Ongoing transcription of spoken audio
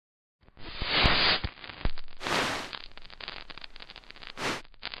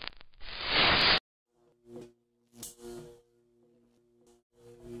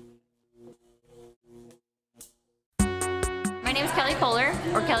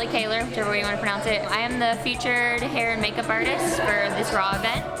or Kelly Koehler, whichever way you want to pronounce it. I am the featured hair and makeup artist for this Raw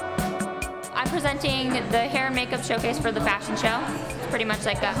event. I'm presenting the hair and makeup showcase for the fashion show. It's pretty much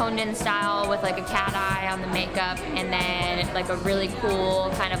like a honed-in style with like a cat eye on the makeup, and then like a really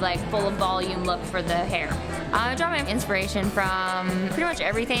cool kind of like full of volume look for the hair. I draw my inspiration from pretty much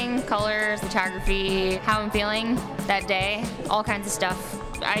everything: colors, photography, how I'm feeling that day, all kinds of stuff.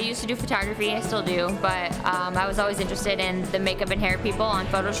 I used to do photography, I still do, but I was always interested in the makeup and hair people on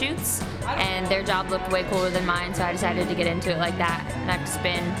photo shoots, and their job looked way cooler than mine, so I decided to get into it like that. And I've just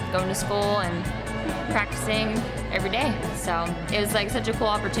been going to school and practicing every day. So it was like such a cool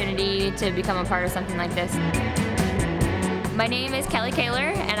opportunity to become a part of something like this. My name is Kelly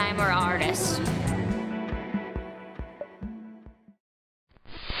Koehler, and I'm a Raw artist.